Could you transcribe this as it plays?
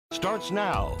Starts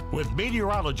now with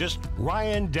meteorologist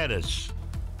Ryan Dennis.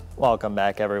 Welcome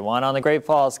back, everyone. On the Great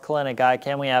Falls Clinic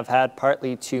iCam, we have had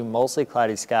partly to mostly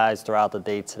cloudy skies throughout the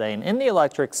day today. And in the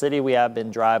Electric City, we have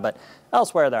been dry, but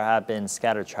elsewhere there have been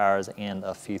scattered showers and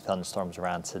a few thunderstorms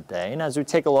around today. And as we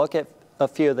take a look at a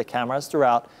few of the cameras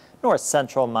throughout north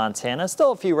central Montana,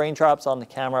 still a few raindrops on the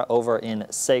camera over in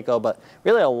Saco, but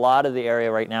really a lot of the area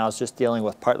right now is just dealing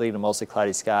with partly to mostly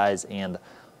cloudy skies and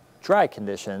dry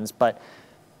conditions. But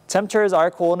temperatures are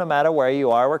cool no matter where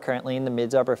you are. We're currently in the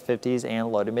mid to upper 50s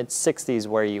and low to mid 60s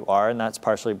where you are, and that's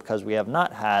partially because we have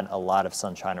not had a lot of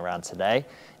sunshine around today.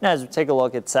 And as we take a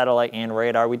look at satellite and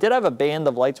radar, we did have a band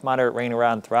of light to moderate rain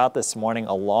around throughout this morning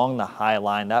along the high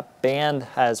line. That band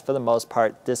has for the most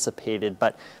part dissipated,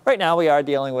 but right now we are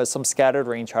dealing with some scattered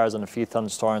rain showers and a few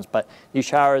thunderstorms, but these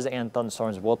showers and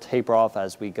thunderstorms will taper off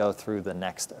as we go through the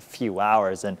next few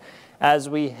hours. And as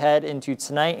we head into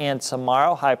tonight and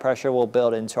tomorrow, high pressure will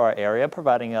build into our area,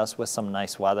 providing us with some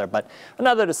nice weather. But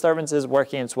another disturbance is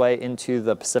working its way into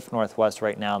the Pacific Northwest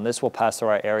right now, and this will pass through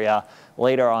our area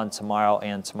later on tomorrow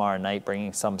and tomorrow night,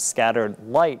 bringing some scattered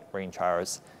light rain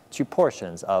showers to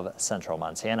portions of central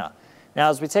Montana. Now,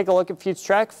 as we take a look at future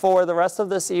track for the rest of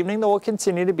this evening, there will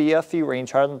continue to be a few rain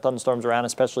showers and thunderstorms around,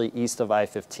 especially east of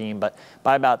I-15. But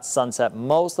by about sunset,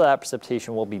 most of that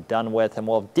precipitation will be done with, and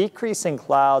we'll have decreasing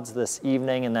clouds this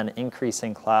evening and then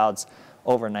increasing clouds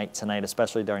overnight tonight,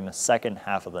 especially during the second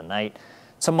half of the night.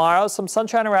 Tomorrow, some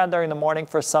sunshine around during the morning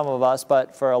for some of us,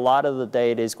 but for a lot of the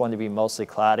day, it is going to be mostly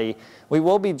cloudy. We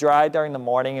will be dry during the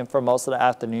morning, and for most of the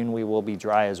afternoon, we will be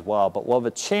dry as well. But we'll have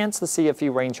a chance to see a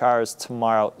few rain showers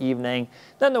tomorrow evening.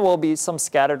 Then there will be some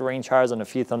scattered rain showers and a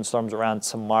few thunderstorms around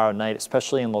tomorrow night,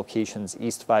 especially in locations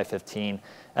east of I-15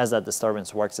 as that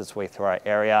disturbance works its way through our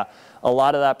area. A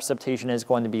lot of that precipitation is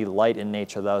going to be light in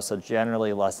nature, though, so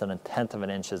generally less than 1/10 of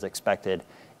an inch is expected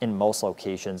in most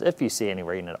locations if you see any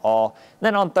rain at all. And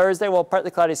then on Thursday, we'll have partly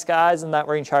cloudy skies, and that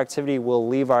rain shower activity will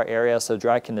leave our area, so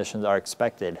dry conditions are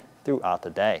expected throughout the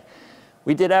day.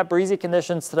 We did have breezy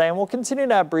conditions today, and we'll continue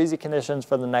to have breezy conditions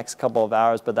for the next couple of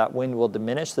hours, but that wind will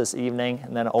diminish this evening,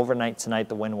 and then overnight tonight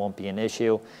the wind won't be an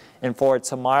issue. And for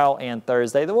tomorrow and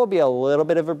Thursday, there will be a little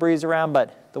bit of a breeze around,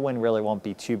 but the wind really won't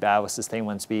be too bad with sustained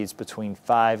wind speeds between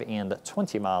 5 and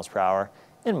 20 miles per hour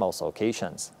in most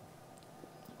locations.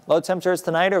 Low temperatures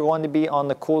tonight are going to be on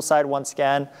the cool side once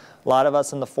again. A lot of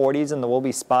us in the 40s, and there will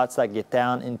be spots that get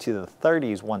down into the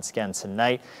 30s once again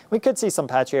tonight. We could see some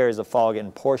patchy areas of fog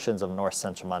in portions of north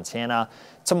central Montana.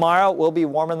 Tomorrow will be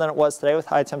warmer than it was today, with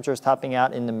high temperatures topping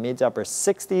out in the mid to upper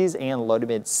 60s and low to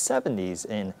mid 70s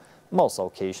in most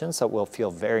locations, so it will feel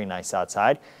very nice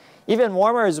outside. Even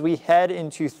warmer as we head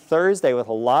into Thursday, with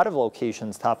a lot of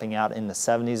locations topping out in the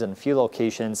 70s and a few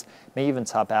locations may even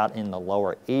top out in the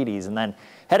lower 80s. And then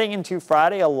heading into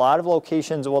Friday, a lot of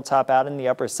locations will top out in the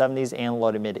upper 70s and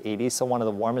low to mid 80s. So one of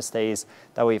the warmest days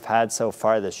that we've had so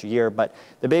far this year. But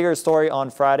the bigger story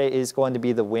on Friday is going to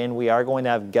be the wind. We are going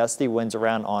to have gusty winds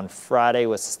around on Friday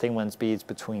with sustained wind speeds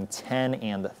between 10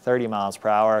 and 30 miles per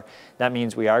hour. That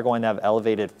means we are going to have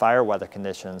elevated fire weather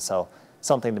conditions. So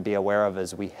something to be aware of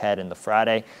as we head into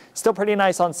Friday. Still pretty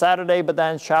nice on Saturday, but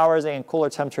then showers and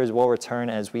cooler temperatures will return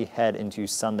as we head into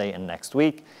Sunday and next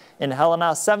week. In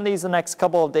Helena, 70s the next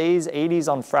couple of days, 80s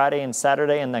on Friday and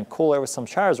Saturday, and then cooler with some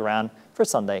showers around for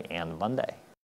Sunday and Monday.